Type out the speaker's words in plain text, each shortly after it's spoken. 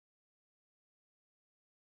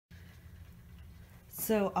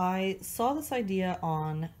So I saw this idea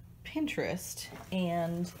on Pinterest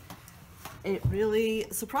and it really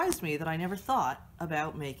surprised me that I never thought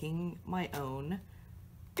about making my own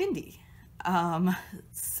bindi.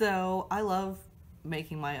 So I love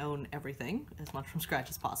making my own everything as much from scratch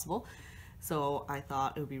as possible. So I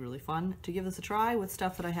thought it would be really fun to give this a try with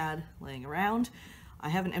stuff that I had laying around. I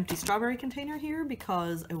have an empty strawberry container here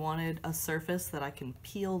because I wanted a surface that I can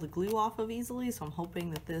peel the glue off of easily, so I'm hoping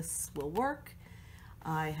that this will work.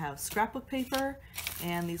 I have scrapbook paper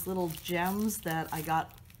and these little gems that I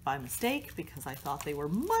got by mistake because I thought they were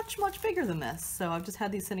much bigger than this. So I've just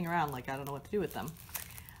had these sitting around like I don't know what to do with them.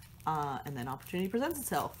 And then opportunity presents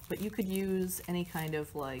itself. But you could use any kind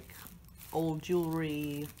of like old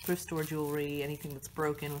jewelry, thrift store jewelry, anything that's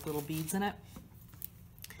broken with little beads in it.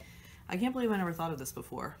 I can't believe I never thought of this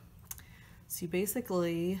before. So you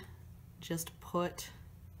basically just put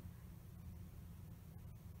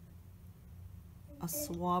a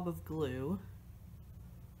swab of glue,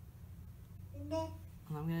 and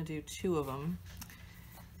I'm going to do 2 of them,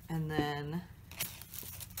 and then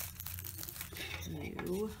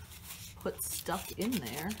you put stuff in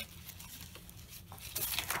there.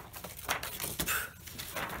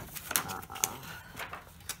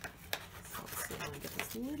 So let's see, I'm going to get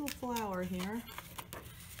this little flower here,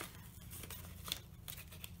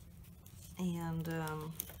 and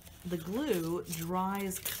the glue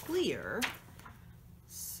dries clear.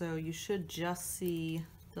 So you should just see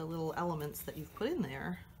the little elements that you've put in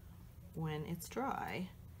there when it's dry.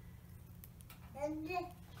 So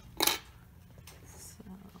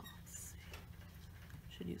let's see.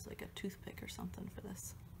 Should use like a toothpick or something for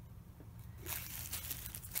this.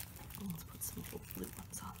 Let's put some little blue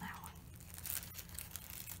ones on that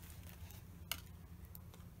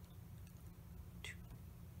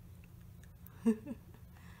one.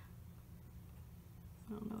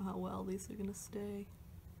 I don't know how well these are gonna stay.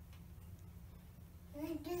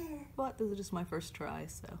 But this is just my first try,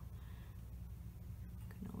 so I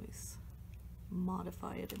can always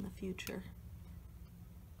modify it in the future.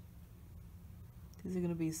 These are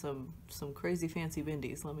going to be some crazy fancy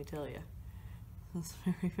bindis, let me tell you. Those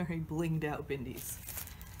very blinged out bindis.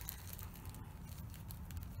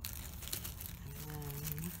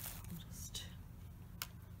 And then I'll just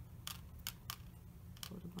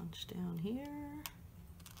put a bunch down here.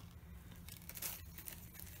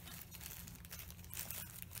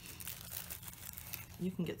 You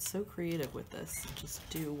can get so creative with this. Just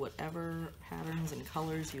do whatever patterns and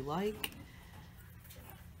colors you like.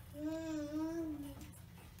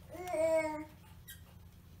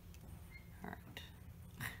 Alright.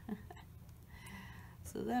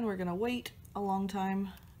 So then we're gonna wait a long time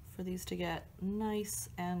for these to get nice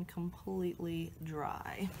and completely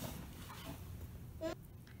dry.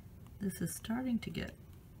 This is starting to get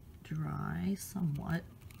dry somewhat.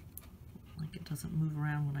 Like it doesn't move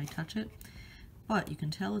around when I touch it. But you can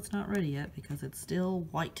tell it's not ready yet because it's still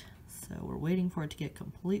white. So we're waiting for it to get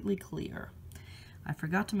completely clear. I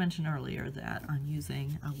forgot to mention earlier that I'm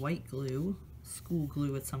using a white glue, school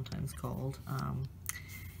glue it's sometimes called,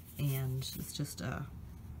 and it's just a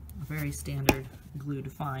very standard glue to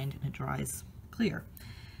find, and it dries clear,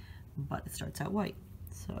 but it starts out white.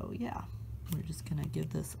 So yeah, we're just gonna give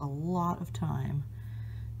this a lot of time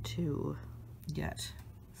to get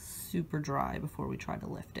super dry before we try to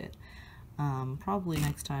lift it. Probably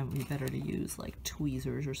next time it'd be better to use like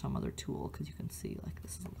tweezers or some other tool, because you can see like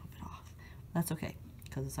this is a little bit off. That's okay,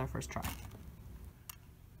 because it's our first try.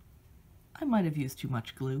 I might have used too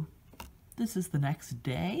much glue. This is the next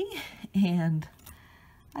day, and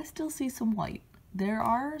I still see some white. There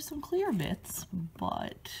are some clear bits,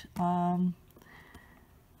 but I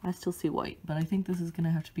still see white. But I think this is going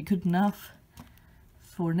to have to be good enough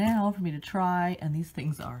for now for me to try, and these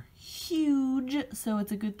things are huge, so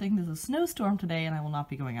it's a good thing there's a snowstorm today and I will not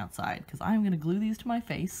be going outside, because I'm going to glue these to my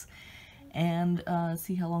face and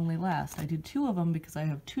see how long they last. I did 2 of them because I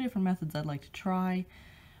have 2 different methods I'd like to try.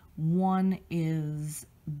 One is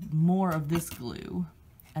more of this glue,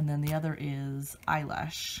 and then the other is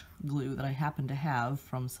eyelash glue that I happen to have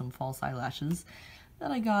from some false eyelashes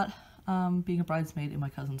that I got being a bridesmaid in my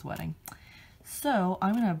cousin's wedding. So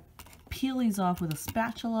I'm going to peel these off with a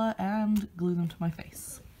spatula and glue them to my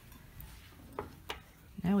face.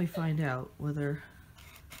 Now we find out whether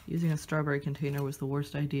using a strawberry container was the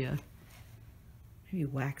worst idea. Maybe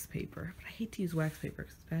wax paper, but I hate to use wax paper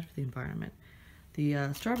because it's bad for the environment.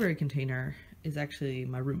 The strawberry container is actually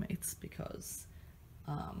my roommate's because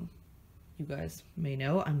you guys may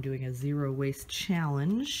know I'm doing a zero waste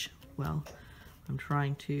challenge. Well, I'm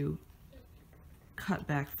trying to cut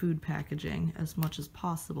back food packaging as much as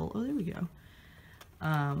possible. Oh, there we go.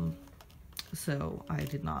 So I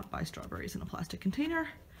did not buy strawberries in a plastic container,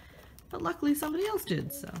 but luckily somebody else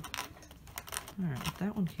did, so. Alright,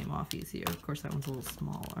 that one came off easier. Of course, that one's a little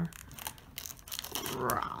smaller.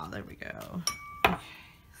 Rah, there we go. Okay,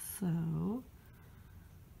 so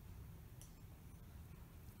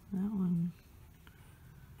that one,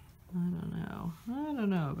 I don't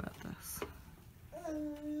know about this.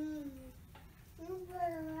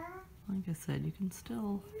 Like I said, you can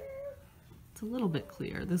still, it's a little bit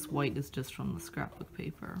clear. This white is just from the scrapbook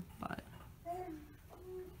paper, but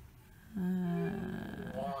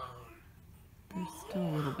there's still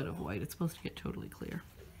a little bit of white. It's supposed to get totally clear.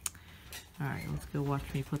 Alright, let's go watch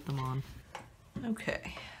me put them on.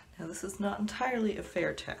 Okay, now this is not entirely a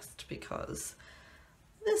fair test because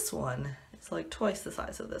this one is like twice the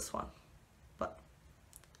size of this one, but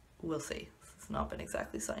we'll see. This has not been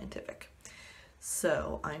exactly scientific.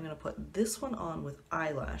 So I'm going to put this one on with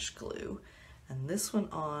eyelash glue and this one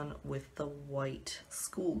on with the white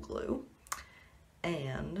school glue,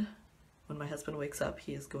 and when my husband wakes up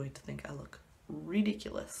he is going to think I look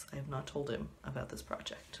ridiculous. I have not told him about this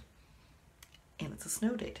project. And it's a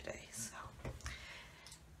snow day today, so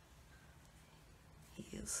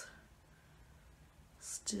he is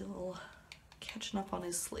still catching up on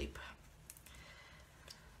his sleep.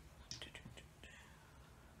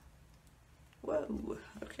 Whoa,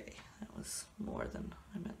 okay, that was more than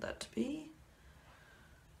I meant that to be.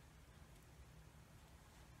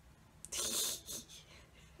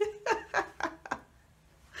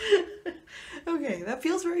 Okay, that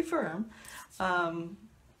feels very firm.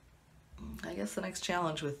 I guess the next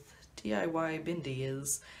challenge with DIY bindi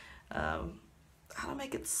is how to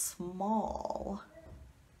make it small.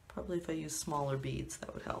 Probably if I use smaller beads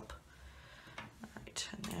that would help. Alright,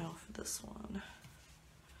 and now for this one.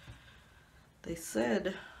 They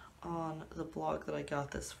said on the blog that I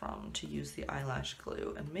got this from to use the eyelash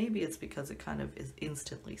glue, and maybe it's because it kind of is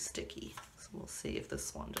instantly sticky. So we'll see if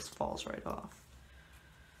this one just falls right off.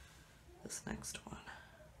 This next one.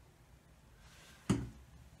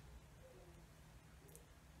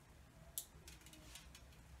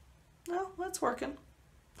 No, that's working.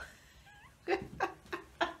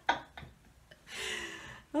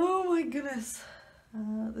 Oh my goodness.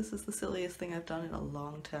 This is the silliest thing I've done in a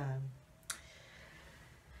long time.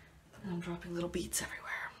 I'm dropping little beads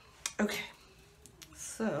everywhere. Okay,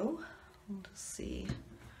 so we'll just see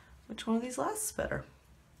which one of these lasts better.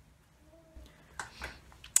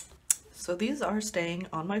 So these are staying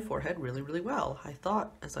on my forehead really, really well. I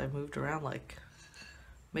thought as I moved around like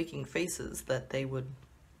making faces that they would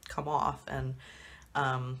come off, and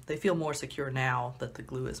they feel more secure now that the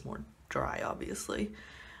glue is more dry, obviously.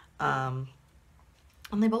 And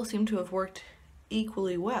they both seem to have worked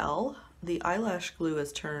equally well. The eyelash glue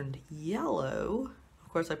has turned yellow.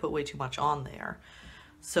 Of course, I put way too much on there.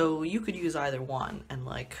 So you could use either one, and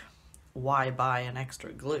like, why buy an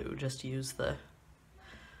extra glue? Just use the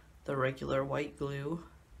regular white glue.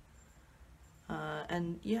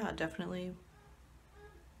 And yeah, definitely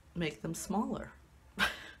make them smaller.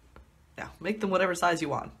 Now, make them whatever size you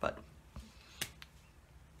want, but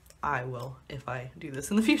I will, if I do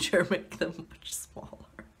this in the future, make them much smaller.